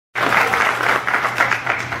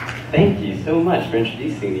Thank you so much for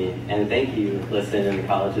introducing me, and thank you, GLSEN and the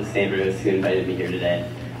College of St. Rose, who invited me here today.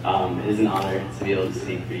 It is an honor to be able to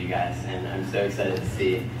speak for you guys, and I'm so excited to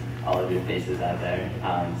see all of your faces out there.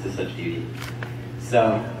 It's such beauty.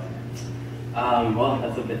 So, well,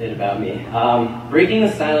 that's a bit about me. Breaking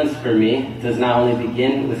the silence for me does not only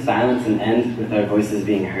begin with silence and end with our voices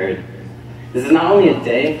being heard. This is not only a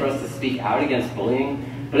day for us to speak out against bullying,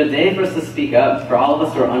 but a day for us to speak up for all of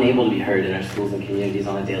us who are unable to be heard in our schools and communities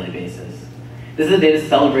on a daily basis. This is a day to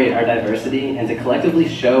celebrate our diversity and to collectively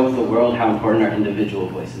show the world how important our individual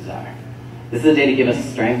voices are. This is a day to give us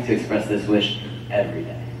strength to express this wish every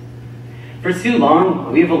day. For too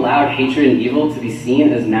long, we have allowed hatred and evil to be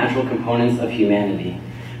seen as natural components of humanity.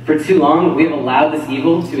 For too long, we have allowed this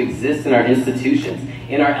evil to exist in our institutions,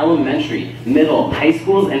 in our elementary, middle, high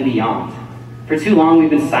schools, and beyond. For too long, we've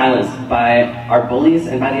been silenced by our bullies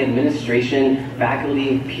and by the administration,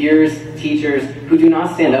 faculty, peers, teachers, who do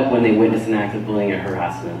not stand up when they witness an act of bullying or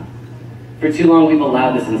harassment. For too long, we've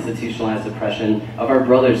allowed this institutionalized oppression of our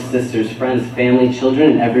brothers, sisters, friends, family,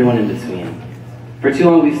 children, and everyone in between. For too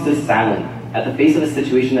long, we've stood silent at the face of a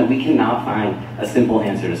situation that we cannot find a simple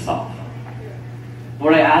answer to solve.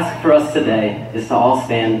 What I ask for us today is to all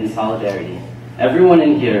stand in solidarity. Everyone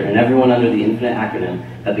in here and everyone under the infinite acronym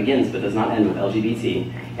that begins but does not end with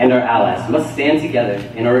LGBT and our allies must stand together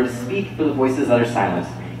in order to speak for the voices that are silenced,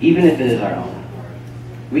 even if it is our own.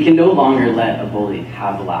 We can no longer let a bully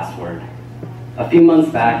have the last word. A few months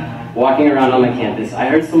back, walking around on my campus, I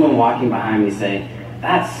heard someone walking behind me say,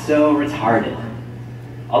 "That's so retarded."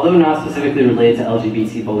 Although not specifically related to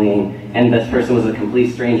LGBT bullying, and this person was a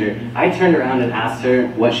complete stranger, I turned around and asked her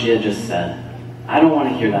what she had just said. I don't want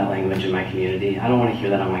to hear that language in my community. I don't want to hear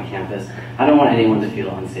that on my campus. I don't want anyone to feel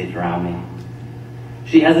unsafe around me.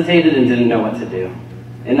 She hesitated and didn't know what to do.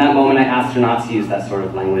 In that moment, I asked her not to use that sort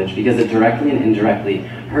of language because it directly and indirectly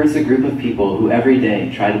hurts a group of people who every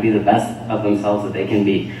day try to be the best of themselves that they can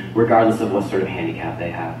be, regardless of what sort of handicap they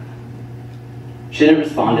have. She didn't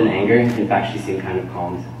respond in anger. In fact, she seemed kind of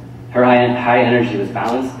calmed. Her high energy was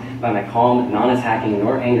balanced by my calm, non-attacking,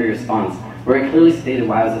 nor angry response, where I clearly stated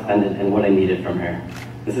why I was offended and what I needed from her.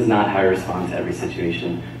 This is not how I respond to every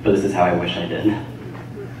situation, but this is how I wish I did.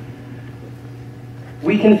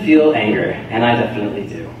 We can feel anger, and I definitely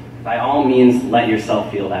do. By all means, let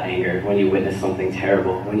yourself feel that anger when you witness something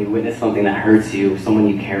terrible, when you witness something that hurts you, someone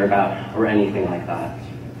you care about, or anything like that.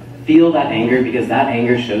 Feel that anger because that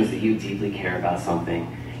anger shows that you deeply care about something.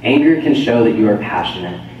 Anger can show that you are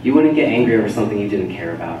passionate. You wouldn't get angry over something you didn't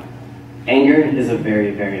care about. Anger is a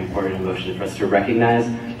very, very important emotion for us to recognize,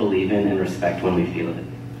 believe in, and respect when we feel it.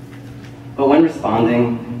 But when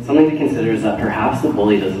responding, something to consider is that perhaps the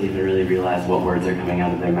bully doesn't even really realize what words are coming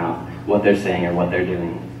out of their mouth, what they're saying, or what they're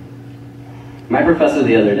doing. My professor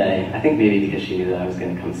the other day, I think maybe because she knew that I was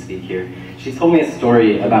going to come speak here, she told me a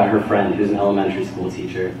story about her friend who's an elementary school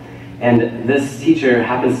teacher. And this teacher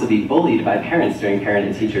happens to be bullied by parents during parent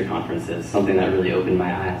and teacher conferences, something that really opened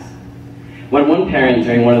my eyes. When one parent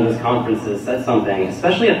during one of those conferences said something,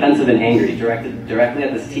 especially offensive and angry, directed directly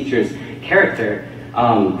at this teacher's character,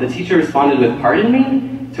 the teacher responded with, "Pardon me?"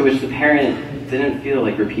 To which the parent didn't feel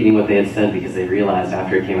like repeating what they had said because they realized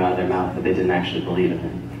after it came out of their mouth that they didn't actually believe in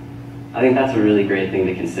it. I think that's a really great thing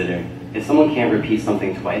to consider. If someone can't repeat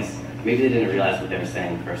something twice, maybe they didn't realize what they were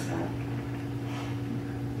saying the first time.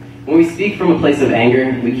 When we speak from a place of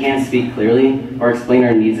anger, we can't speak clearly or explain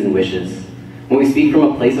our needs and wishes. When we speak from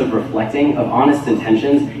a place of reflecting, of honest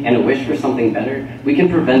intentions, and a wish for something better, we can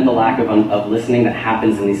prevent the lack of listening that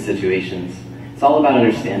happens in these situations. It's all about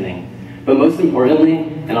understanding. But most importantly,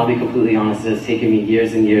 and I'll be completely honest, it has taken me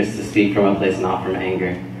years and years to speak from a place not from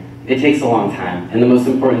anger. It takes a long time, and the most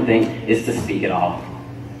important thing is to speak at all.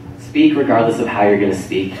 Speak regardless of how you're going to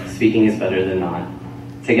speak. Speaking is better than not.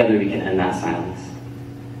 Together we can end that silence.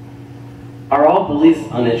 Are all bullies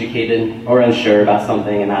uneducated or unsure about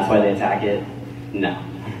something and that's why they attack it? No.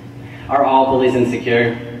 Are all bullies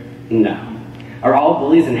insecure? No. Are all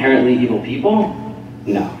bullies inherently evil people?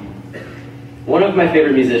 No. One of my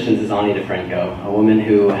favorite musicians is Ani DeFranco, a woman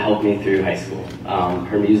who helped me through high school.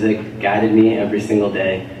 Her music guided me every single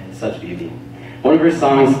day, such beauty. One of her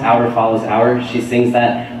songs, Hour Follows Hour, she sings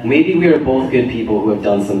that maybe we are both good people who have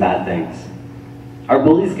done some bad things. Are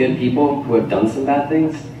bullies good people who have done some bad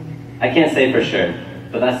things? I can't say for sure,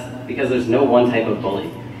 but that's because there's no one type of bully.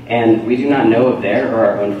 And we do not know of their or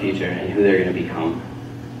our own future and who they're going to become.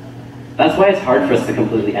 That's why it's hard for us to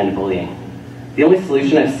completely end bullying. The only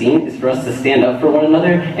solution I've seen is for us to stand up for one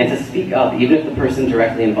another and to speak up even if the person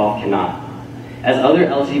directly involved cannot. As other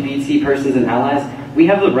LGBT persons and allies, We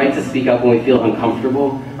have the right to speak up when we feel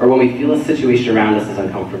uncomfortable, or when we feel a situation around us is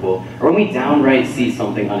uncomfortable, or when we downright see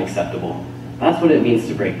something unacceptable. That's what it means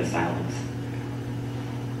to break the silence.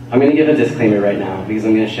 I'm going to give a disclaimer right now, because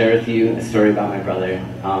I'm going to share with you a story about my brother.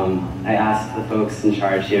 I asked the folks in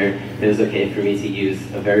charge here if it was okay for me to use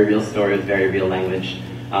a very real story with very real language.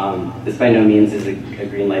 This by no means is a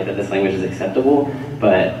green light that this language is acceptable,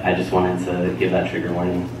 but I just wanted to give that trigger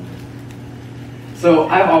warning. So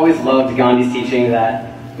I've always loved Gandhi's teaching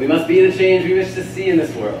that we must be the change we wish to see in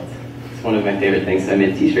this world. It's one of my favorite things, so I made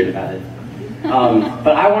a t-shirt about it.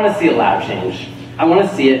 But I want to see a loud change. I want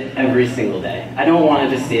to see it every single day. I don't want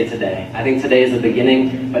to just see it today. I think today is a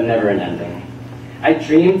beginning, but never an ending. I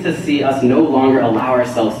dream to see us no longer allow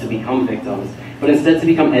ourselves to become victims, but instead to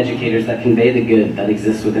become educators that convey the good that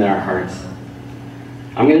exists within our hearts.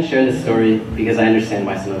 I'm going to share this story because I understand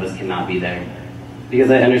why some of us cannot be there.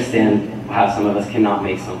 Because I understand how some of us cannot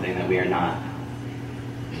make something that we are not.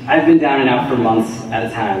 I've been down and out for months at a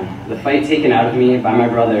time. The fight taken out of me by my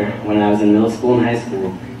brother when I was in middle school and high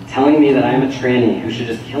school, telling me that I am a tranny who should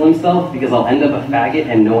just kill himself because I'll end up a faggot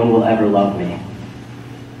and no one will ever love me.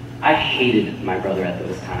 I hated my brother at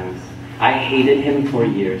those times. I hated him for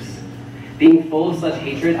years. Being full of such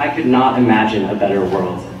hatred, I could not imagine a better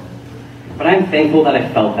world. But I'm thankful that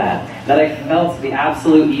I felt that I felt the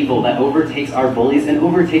absolute evil that overtakes our bullies and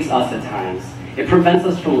overtakes us at times. It prevents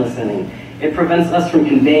us from listening. It prevents us from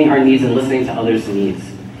conveying our needs and listening to others' needs.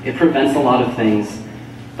 It prevents a lot of things,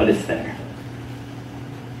 but it's there.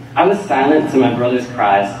 I was silent to my brother's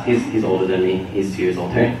cries. He's older than me. He's 2 years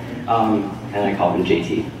older. And I call him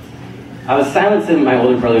JT. I was silent to my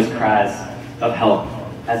older brother's cries of help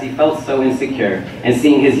as he felt so insecure, and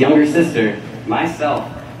seeing his younger sister, myself,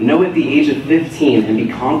 know at the age of 15 and be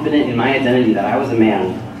confident in my identity that I was a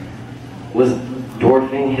man was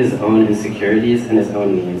dwarfing his own insecurities and his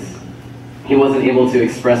own needs. He wasn't able to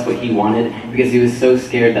express what he wanted because he was so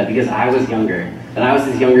scared that because I was younger, that I was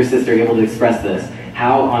his younger sister able to express this,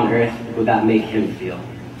 how on earth would that make him feel?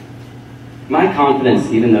 My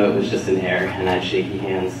confidence, even though it was just in air and I had shaky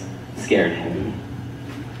hands, scared him.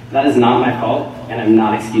 That is not my fault, and I'm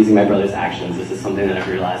not excusing my brother's actions. This is something that I've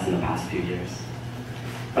realized in the past few years.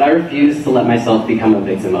 But I refused to let myself become a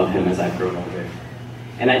victim of him as I've grown older.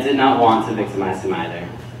 And I did not want to victimize him either.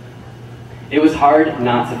 It was hard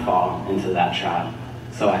not to fall into that trap,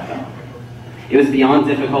 so I fell. It was beyond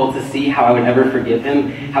difficult to see how I would ever forgive him,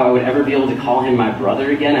 how I would ever be able to call him my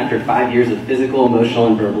brother again after 5 years of physical, emotional,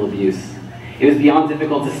 and verbal abuse. It was beyond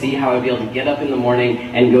difficult to see how I would be able to get up in the morning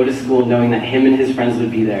and go to school knowing that him and his friends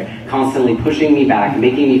would be there, constantly pushing me back,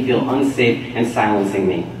 making me feel unsafe, and silencing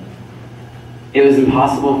me. It was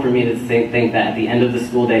impossible for me to think that at the end of the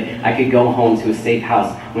school day, I could go home to a safe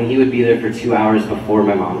house when he would be there for 2 hours before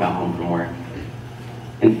my mom got home from work,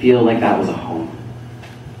 and feel like that was a home.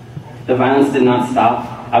 The violence did not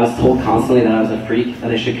stop. I was told constantly that I was a freak,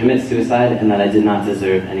 that I should commit suicide, and that I did not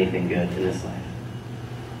deserve anything good in this life.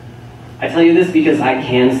 I tell you this because I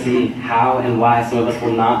can see how and why some of us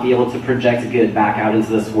will not be able to project good back out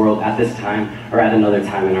into this world at this time or at another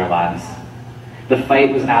time in our lives. The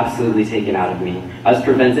fight was absolutely taken out of me. I was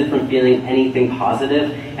prevented from feeling anything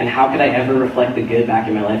positive, and how could I ever reflect the good back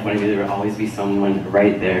in my life when I knew there would always be someone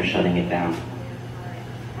right there shutting it down?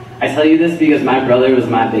 I tell you this because my brother was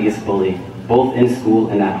my biggest bully, both in school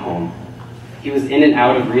and at home. He was in and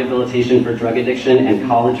out of rehabilitation for drug addiction and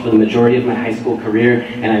college for the majority of my high school career,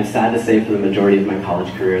 and I'm sad to say for the majority of my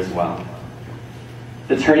college career as well.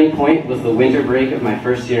 The turning point was the winter break of my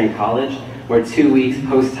first year in college, where 2 weeks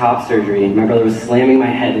post-top surgery, my brother was slamming my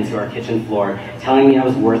head into our kitchen floor, telling me I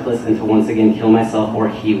was worthless and to once again kill myself or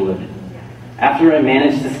he would. After I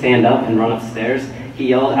managed to stand up and run upstairs, he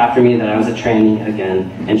yelled after me that I was a tranny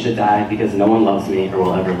again and should die because no one loves me or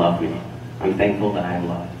will ever love me. I'm thankful that I am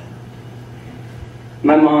loved.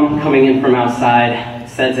 My mom, coming in from outside,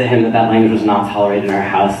 said to him that that language was not tolerated in our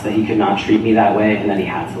house, that he could not treat me that way, and that he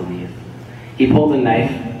had to leave. He pulled a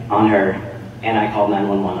knife on her, and I called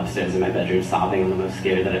 911 upstairs in my bedroom, sobbing and the most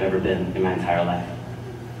scared that I've ever been in my entire life.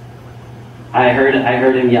 I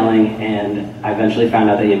heard him yelling, and I eventually found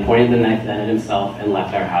out that he had pointed the knife at himself and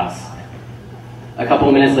left our house. A couple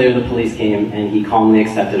of minutes later, the police came, and he calmly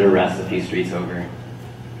accepted arrest a few streets over.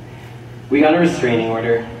 We got a restraining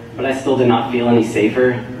order, but I still did not feel any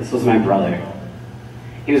safer. This was my brother.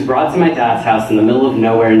 He was brought to my dad's house in the middle of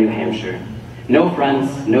nowhere in New Hampshire. No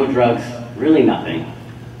friends, no drugs, really nothing.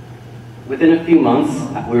 Within a few months,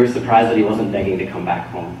 we were surprised that he wasn't begging to come back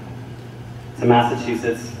home to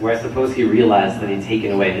Massachusetts, where I suppose he realized that he'd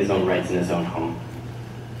taken away his own rights in his own home.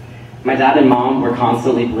 My dad and mom were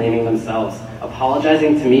constantly blaming themselves,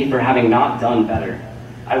 apologizing to me for having not done better.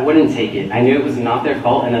 I wouldn't take it. I knew it was not their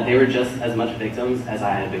fault and that they were just as much victims as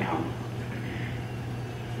I had become.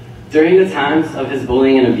 During the times of his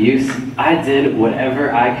bullying and abuse, I did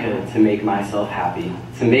whatever I could to make myself happy,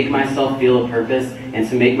 to make myself feel a purpose, and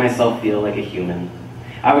to make myself feel like a human.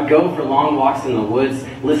 I would go for long walks in the woods,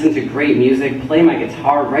 listen to great music, play my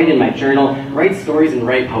guitar, write in my journal, write stories, and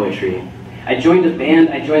write poetry. I joined a band,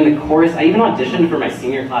 I joined the chorus, I even auditioned for my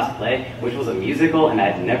senior class play, which was a musical, and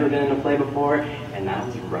I had never been in a play before, and that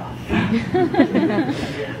was rough.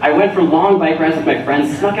 I went for long bike rides with my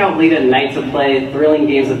friends, snuck out late at night to play thrilling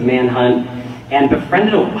games of manhunt, and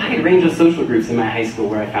befriended a wide range of social groups in my high school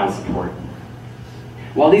where I found support.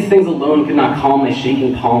 While these things alone could not calm my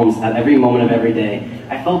shaking palms at every moment of every day,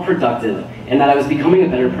 I felt productive and that I was becoming a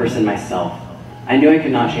better person myself. I knew I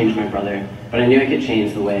could not change my brother, but I knew I could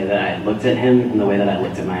change the way that I looked at him and the way that I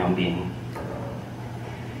looked at my own being.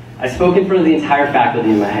 I spoke in front of the entire faculty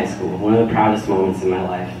in my high school, one of the proudest moments in my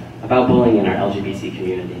life, about bullying in our LGBT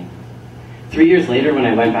community. 3 years later, when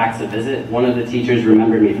I went back to visit, one of the teachers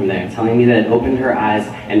remembered me from there, telling me that it opened her eyes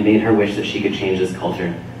and made her wish that she could change this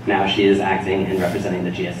culture. Now she is acting and representing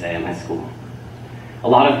the GSA at my school. A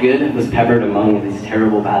lot of good was peppered among these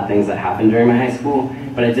terrible bad things that happened during my high school,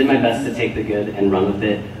 but I did my best to take the good and run with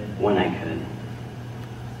it when I could.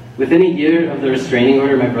 Within a year of the restraining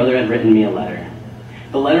order, my brother had written me a letter.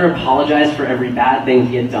 The letter apologized for every bad thing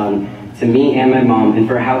he had done to me and my mom, and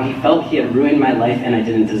for how he felt he had ruined my life and I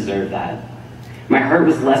didn't deserve that. My heart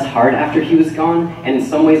was less hard after he was gone, and in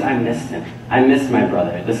some ways I missed him. I missed my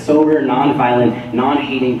brother, the sober, non-violent,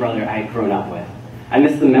 non-hating brother I had grown up with. I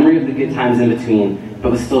missed the memory of the good times in between,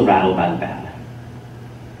 but was still rattled by the bad.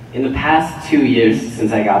 In the past 2 years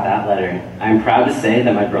since I got that letter, I am proud to say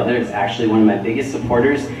that my brother is actually one of my biggest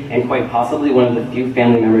supporters and quite possibly one of the few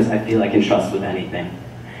family members I feel I can trust with anything.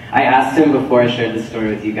 I asked him before I shared this story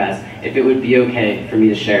with you guys if it would be okay for me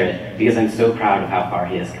to share it because I'm so proud of how far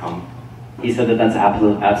he has come. He said that that's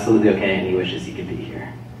absolutely okay and he wishes he could be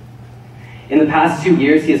here. In the past 2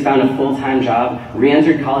 years, he has found a full-time job,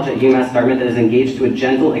 re-entered college at UMass Dartmouth that is engaged to a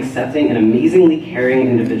gentle, accepting, and amazingly caring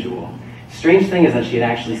individual. Strange thing is that she had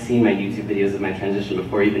actually seen my YouTube videos of my transition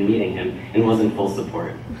before even meeting him and was in full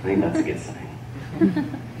support. I think that's a good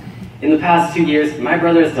sign. In the past 2 years, my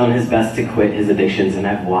brother has done his best to quit his addictions and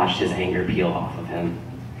I've watched his anger peel off of him.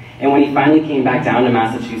 And when he finally came back down to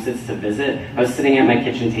Massachusetts to visit, I was sitting at my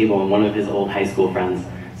kitchen table and one of his old high school friends,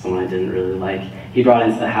 someone I didn't really like, he brought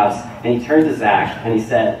into the house and he turned to Zach and he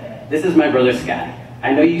said, "This is my brother Sky.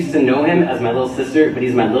 I know you used to know him as my little sister, but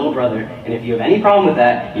he's my little brother, and if you have any problem with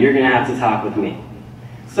that, you're gonna have to talk with me."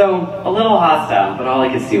 So, a little hostile, but all I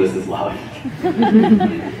could see was his love.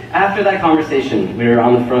 After that conversation, we were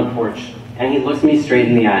on the front porch, and he looked me straight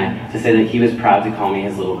in the eye to say that he was proud to call me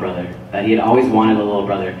his little brother, that he had always wanted a little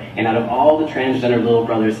brother, and out of all the transgender little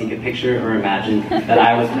brothers he could picture or imagine, that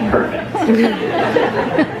I was perfect.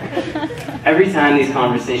 Every time these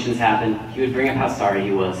conversations happened, he would bring up how sorry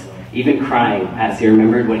he was, even crying as he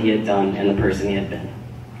remembered what he had done and the person he had been.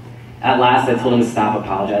 At last, I told him to stop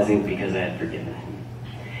apologizing because I had forgiven him,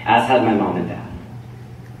 as had my mom and dad.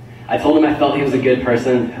 I told him I felt he was a good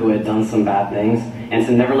person who had done some bad things, and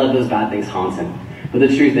to never let those bad things haunt him. But the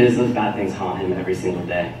truth is, those bad things haunt him every single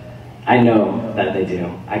day. I know that they do.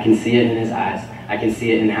 I can see it in his eyes. I can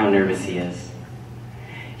see it in how nervous he is.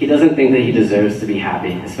 He doesn't think that he deserves to be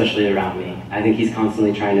happy, especially around me. I think he's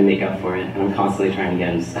constantly trying to make up for it, and I'm constantly trying to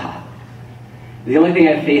get him to stop. The only thing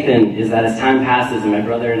I have faith in is that as time passes and my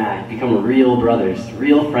brother and I become real brothers,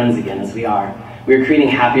 real friends again as we are creating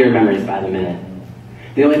happier memories by the minute.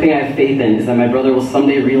 The only thing I have faith in is that my brother will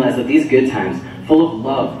someday realize that these good times, full of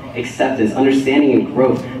love, acceptance, understanding, and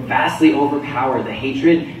growth, vastly overpower the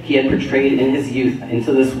hatred he had portrayed in his youth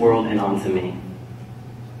into this world and onto me.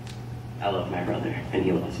 I love my brother, and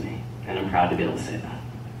he loves me, and I'm proud to be able to say that,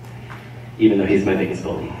 even though he's my biggest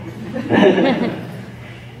bully.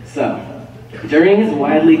 So, during his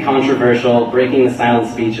widely controversial Breaking the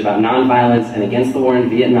Silence speech about nonviolence and against the war in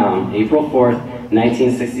Vietnam, April 4th,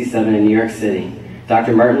 1967 in New York City,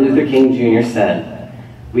 Dr. Martin Luther King Jr. said,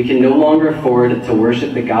 "We can no longer afford to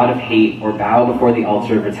worship the god of hate or bow before the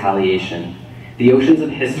altar of retaliation. The oceans of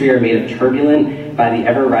history are made of turbulent by the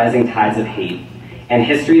ever-rising tides of hate, and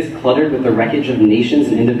history is cluttered with the wreckage of nations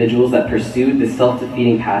and individuals that pursued the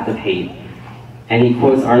self-defeating path of hate." And he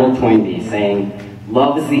quotes Arnold Toynbee saying,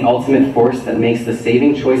 "Love is the ultimate force that makes the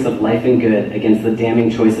saving choice of life and good against the damning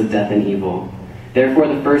choice of death and evil. Therefore,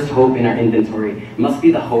 the first hope in our inventory must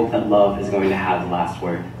be the hope that love is going to have the last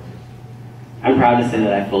word." I'm proud to say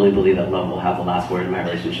that I fully believe that love will have the last word in my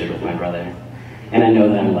relationship with my brother, and I know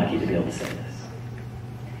that I'm lucky to be able to say this.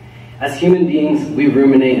 As human beings, we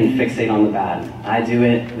ruminate and fixate on the bad. I do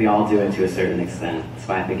it, we all do it to a certain extent. That's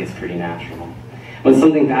why I think it's pretty natural. When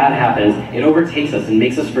something bad happens, it overtakes us and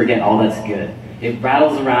makes us forget all that's good. It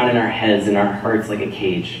rattles around in our heads and our hearts like a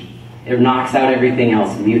cage. It knocks out everything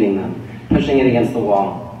else, muting them, pushing it against the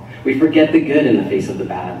wall. We forget the good in the face of the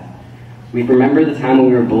bad. We remember the time when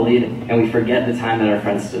we were bullied, and we forget the time that our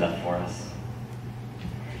friends stood up for us.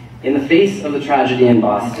 In the face of the tragedy in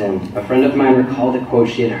Boston, a friend of mine recalled a quote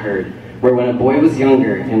she had heard, where when a boy was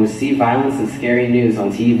younger and would see violence and scary news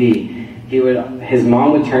on TV, his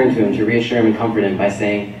mom would turn to him to reassure him and comfort him by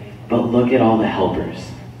saying, "But look at all the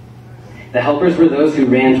helpers." The helpers were those who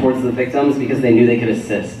ran towards the victims because they knew they could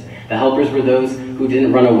assist. The helpers were those who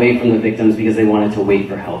didn't run away from the victims because they wanted to wait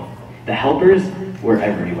for help. The helpers were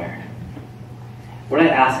everywhere. What I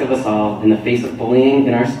ask of us all in the face of bullying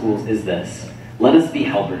in our schools is this: let us be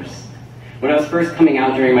helpers. When I was first coming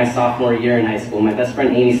out during my sophomore year in high school, my best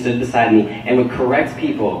friend Amy stood beside me and would correct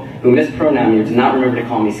people who mispronoun me or did not remember to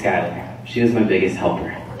call me Skylar. She was my biggest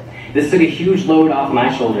helper. This took a huge load off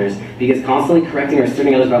my shoulders because constantly correcting or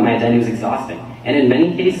asserting others about my identity was exhausting, and in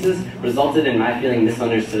many cases resulted in my feeling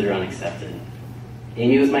misunderstood or unaccepted.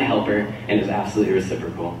 Amy was my helper, and it was absolutely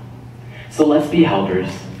reciprocal. So let's be helpers.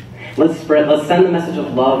 Let's send the message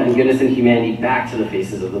of love and goodness and humanity back to the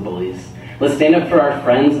faces of the bullies. Let's stand up for our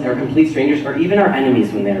friends, our complete strangers, or even our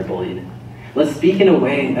enemies when they are bullied. Let's speak in a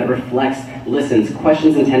way that reflects, listens,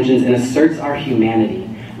 questions intentions, and asserts our humanity,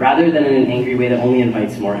 rather than in an angry way that only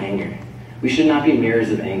invites more anger. We should not be mirrors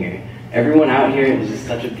of anger. Everyone out here is just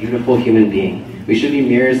such a beautiful human being. We should be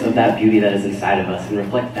mirrors of that beauty that is inside of us and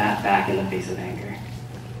reflect that back in the face of anger.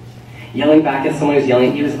 Yelling back at someone who's yelling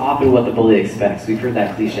at you is often what the bully expects. We've heard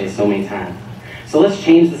that cliche so many times. So let's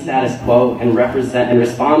change the status quo and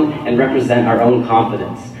respond and represent our own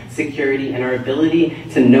confidence, security, and our ability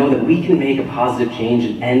to know that we can make a positive change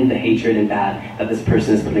and end the hatred and bad that this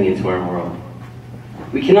person is putting into our world.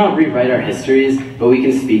 We cannot rewrite our histories, but we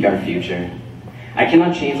can speak our future. I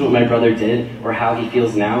cannot change what my brother did or how he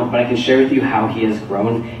feels now, but I can share with you how he has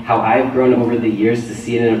grown, how I have grown over the years to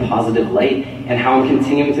see it in a positive light, and how I'm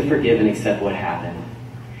continuing to forgive and accept what happened.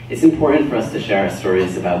 It's important for us to share our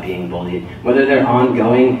stories about being bullied, whether they're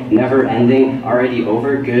ongoing, never-ending, already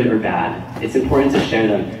over, good or bad. It's important to share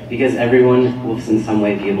them because everyone will in some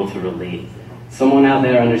way be able to relate. Someone out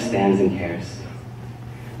there understands and cares.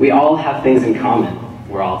 We all have things in common.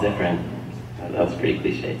 We're all different. That was pretty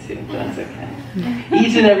cliche too, but that's okay.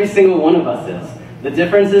 Each and every single one of us is. The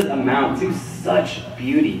differences amount to such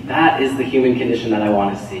beauty. That is the human condition that I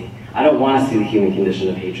want to see. I don't want to see the human condition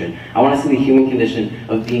of hatred. I want to see the human condition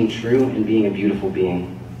of being true and being a beautiful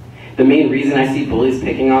being. The main reason I see bullies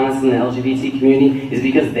picking on us in the LGBT community is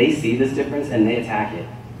because they see this difference and they attack it.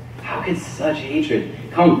 How could such hatred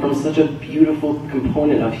come from such a beautiful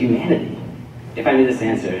component of humanity? If I knew this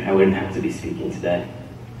answer, I wouldn't have to be speaking today.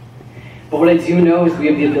 But what I do know is we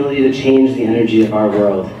have the ability to change the energy of our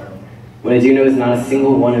world. What I do know is not a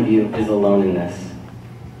single one of you is alone in this.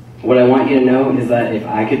 What I want you to know is that if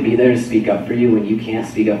I could be there to speak up for you when you can't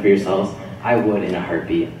speak up for yourselves, I would in a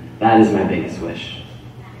heartbeat. That is my biggest wish.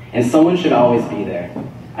 And someone should always be there.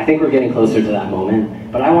 I think we're getting closer to that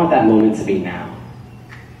moment, but I want that moment to be now.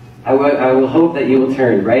 I will hope that you will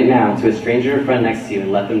turn right now to a stranger or friend next to you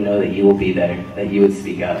and let them know that you will be there, that you would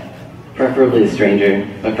speak up. Preferably a stranger,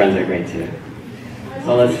 but friends are great too.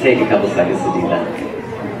 So let's take a couple seconds to do that.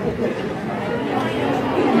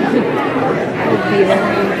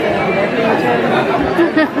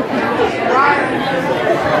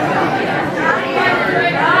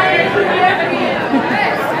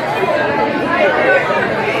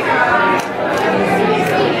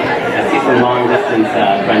 I see some long distance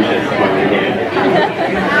friendships forming here.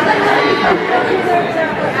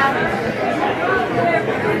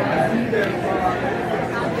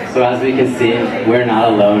 So as we can see, we're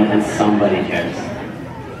not alone and somebody cares.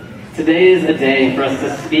 Today is a day for us to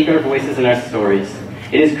speak our voices and our stories.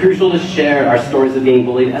 It is crucial to share our stories of being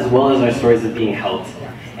bullied as well as our stories of being helped,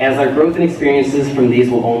 as our growth and experiences from these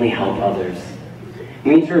will only help others.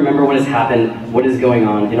 We need to remember what has happened, what is going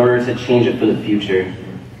on, in order to change it for the future.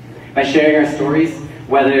 By sharing our stories,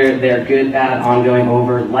 whether they're good, bad, ongoing,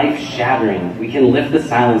 over, life-shattering, we can lift the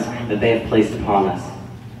silence that they have placed upon us.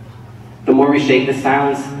 The more we shake this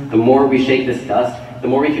silence, the more we shake this dust, the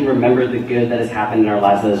more we can remember the good that has happened in our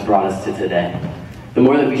lives that has brought us to today. The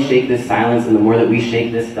more that we shake this silence and the more that we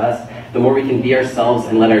shake this dust, the more we can be ourselves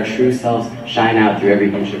and let our true selves shine out through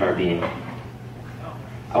every inch of our being.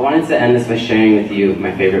 I wanted to end this by sharing with you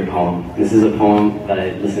my favorite poem. This is a poem that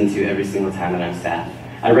I listen to every single time that I'm sad.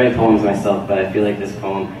 I write poems myself, but I feel like this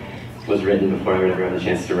poem was written before I ever had a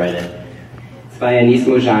chance to write it. It's by Anis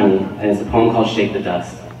Mojani, and it's a poem called Shake the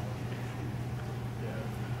Dust.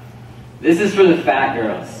 This is for the fat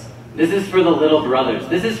girls. This is for the little brothers.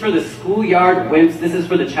 This is for the schoolyard wimps. This is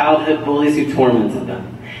for the childhood bullies who tormented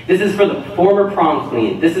them. This is for the former prom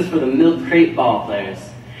queen. This is for the milk crate ball players.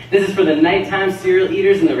 This is for the nighttime cereal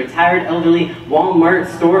eaters and the retired elderly Walmart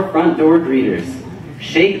store front door greeters.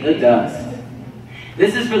 Shake the dust.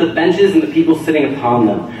 This is for the benches and the people sitting upon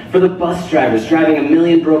them, for the bus drivers driving a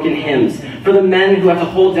million broken hymns, for the men who have to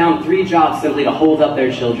hold down 3 jobs simply to hold up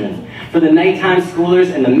their children, for the nighttime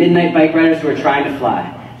schoolers and the midnight bike riders who are trying to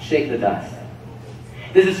fly. Shake the dust.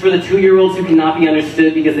 This is for the 2-year-olds who cannot be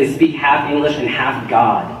understood because they speak half English and half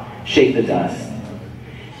God. Shake the dust.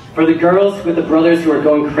 For the girls with the brothers who are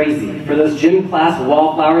going crazy, for those gym class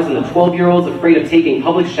wallflowers and the 12-year-olds afraid of taking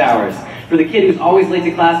public showers, for the kid who's always late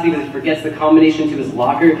to class because he forgets the combination to his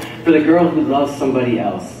locker, for the girl who loves somebody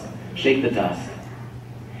else. Shake the dust.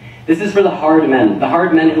 This is for the hard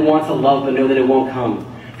men who want to love but know that it won't come,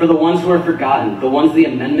 for the ones who are forgotten, the ones the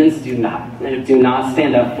amendments do not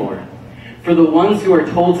stand up for the ones who are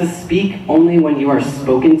told to speak only when you are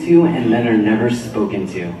spoken to and then are never spoken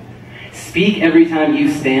to. Speak every time you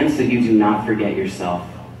stand so you do not forget yourself.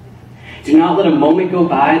 Do not let a moment go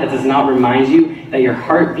by that does not remind you that your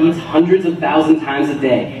heart beats hundreds of thousands times a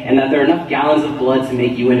day and that there are enough gallons of blood to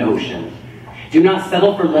make you an ocean. Do not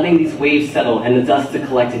settle for letting these waves settle and the dust to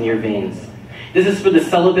collect in your veins. This is for the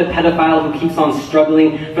celibate pedophile who keeps on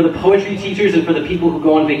struggling, for the poetry teachers and for the people who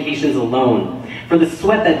go on vacations alone, for the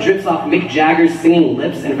sweat that drips off Mick Jagger's singing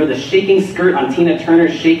lips and for the shaking skirt on Tina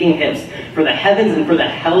Turner's shaking hips, for the heavens and for the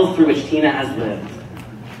hells through which Tina has lived.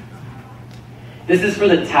 This is for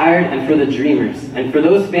the tired and for the dreamers, and for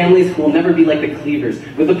those families who will never be like the Cleavers,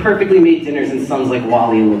 with the perfectly made dinners and sons like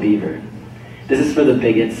Wally and the Beaver. This is for the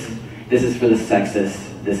bigots, this is for the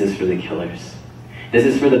sexists, this is for the killers. This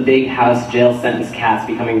is for the big house jail sentence cats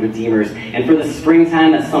becoming redeemers, and for the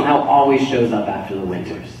springtime that somehow always shows up after the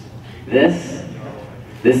winters. This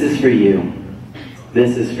is for you.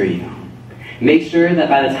 This is for you. Make sure that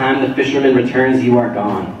by the time the fisherman returns, you are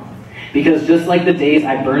gone. Because just like the days,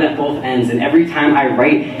 I burn at both ends, and every time I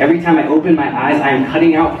write, every time I open my eyes, I am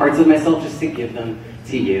cutting out parts of myself just to give them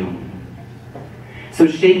to you. So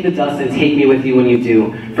shake the dust and take me with you when you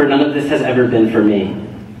do, for none of this has ever been for me.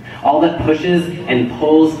 All that pushes and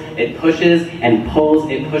pulls, it pushes and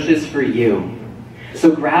pulls, it pushes for you.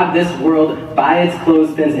 So grab this world by its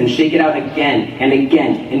clothespins and shake it out again and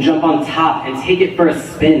again and jump on top and take it for a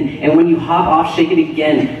spin. And when you hop off, shake it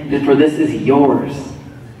again, for this is yours.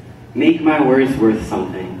 Make my words worth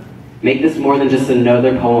something. Make this more than just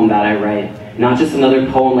another poem that I write. Not just another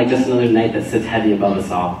poem like just another night that sits heavy above us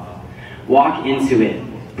all. Walk into it.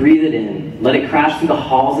 Breathe it in. Let it crash through the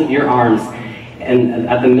halls of your arms. And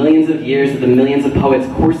at the millions of years, at the millions of poets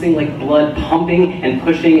coursing like blood, pumping and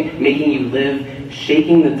pushing, making you live,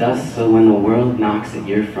 shaking the dust so when the world knocks at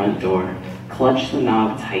your front door, clutch the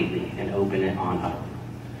knob tightly and open it on up.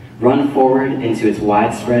 Run forward into its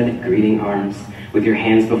widespread greeting arms with your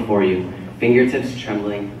hands before you, fingertips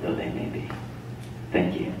trembling though they